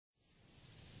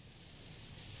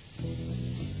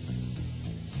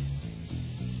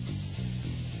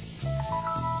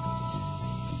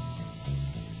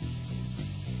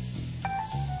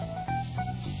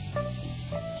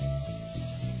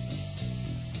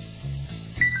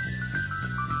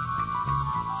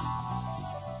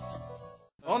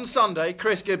On Sunday,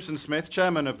 Chris Gibson Smith,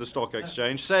 chairman of the Stock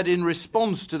Exchange, said in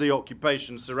response to the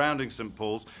occupation surrounding St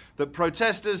Paul's that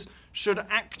protesters should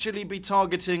actually be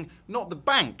targeting not the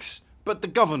banks, but the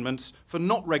governments for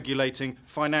not regulating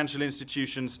financial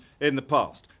institutions in the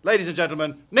past. Ladies and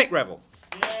gentlemen, Nick Revell.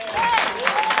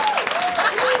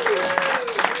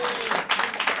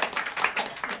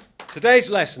 Today's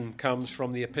lesson comes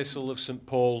from the epistle of St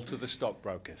Paul to the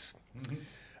stockbrokers.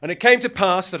 And it came to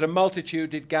pass that a multitude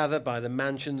did gather by the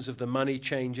mansions of the money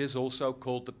changers, also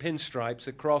called the pinstripes,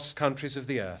 across countries of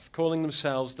the earth, calling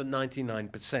themselves the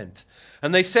 99%.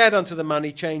 And they said unto the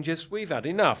money changers, We've had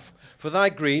enough, for thy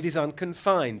greed is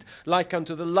unconfined, like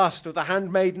unto the lust of the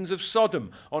handmaidens of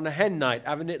Sodom, on a hen night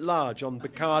having it large on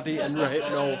Bacardi and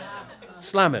Rohypnol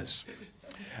slammers.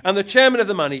 And the chairman of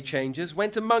the money changers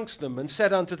went amongst them and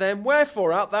said unto them,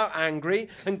 Wherefore art thou angry,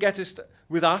 and gettest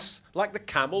with us like the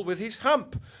camel with his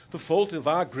hump? The fault of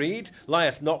our greed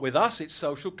lieth not with us, it's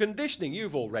social conditioning.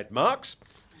 You've all read Marx.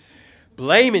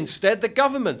 Blame instead the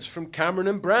governments from Cameron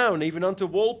and Brown, even unto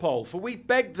Walpole, for we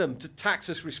begged them to tax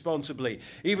us responsibly.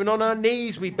 Even on our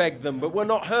knees we begged them, but were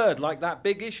not heard, like that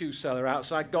big issue seller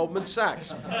outside Goldman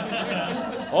Sachs.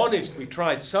 Honest, we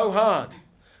tried so hard.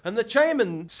 And the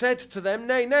chairman said to them,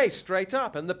 Nay, nay, straight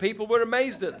up. And the people were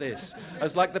amazed at this,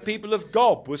 as like the people of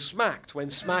Gob were smacked,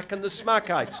 when Smack and the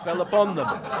Smackites fell upon them.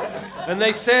 And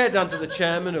they said unto the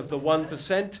chairman of the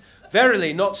 1%,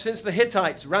 Verily, not since the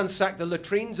Hittites ransacked the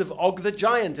latrines of Og the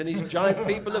giant and his giant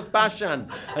people of Bashan,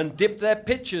 and dipped their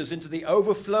pitchers into the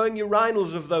overflowing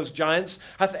urinals of those giants,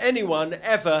 hath anyone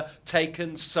ever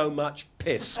taken so much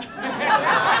piss.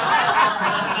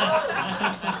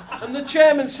 And the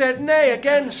chairman said, Nay,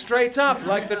 again, straight up,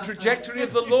 like the trajectory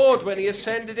of the Lord when he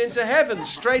ascended into heaven,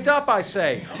 straight up, I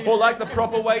say, or like the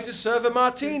proper way to serve a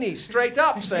martini, straight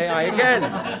up, say I again.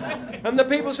 And the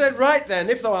people said, Right then,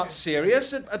 if thou art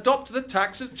serious, adopt the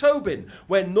tax of Tobin,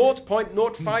 where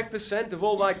 0.05% of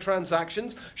all thy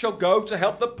transactions shall go to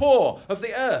help the poor of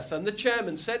the earth. And the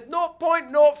chairman said,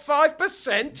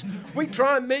 0.05%? We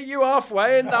try and meet you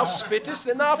halfway, and thou spittest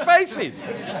in our faces.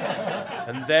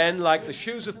 And then, like the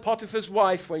shoes of Potiphar's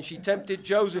wife when she tempted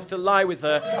Joseph to lie with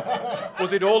her,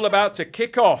 was it all about to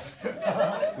kick off,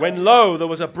 when lo, there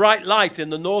was a bright light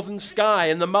in the northern sky,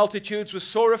 and the multitudes were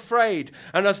sore afraid,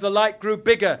 and as the light grew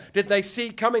bigger, did they see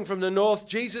coming from the north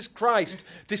Jesus Christ,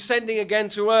 descending again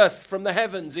to earth from the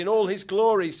heavens in all his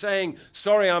glory, saying,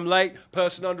 Sorry I'm late,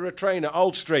 person under a train at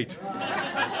Old Street.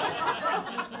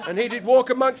 And he did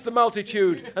walk amongst the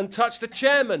multitude, and touched the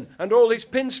chairman and all his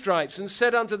pinstripes, and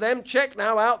said unto them, Check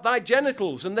now out thy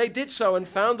genitals. And they did so, and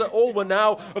found that all were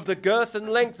now of the girth and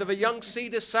length of a young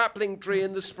cedar sapling tree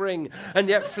in the spring, and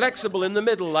yet flexible in the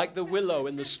middle, like the willow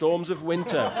in the storms of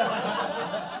winter.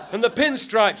 And the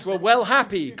pinstripes were well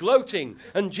happy, gloating.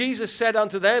 And Jesus said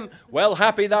unto them, Well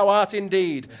happy thou art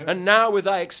indeed. And now with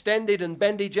thy extended and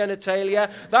bendy genitalia,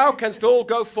 thou canst all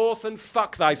go forth and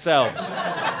fuck thyselves.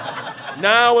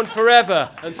 Now and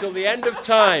forever, until the end of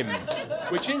time,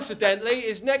 which incidentally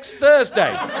is next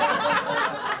Thursday.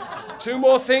 2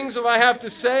 more things that I have to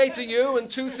say to you,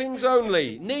 and 2 things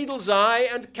only, needle's eye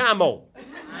and camel.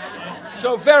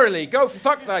 So verily, go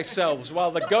fuck thyselves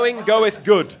while the going goeth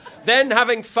good. Then,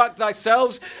 having fucked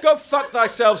thyselves, go fuck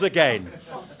thyselves again.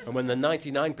 And when the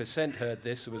 99% heard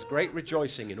this, there was great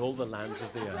rejoicing in all the lands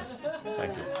of the earth.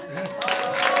 Thank you.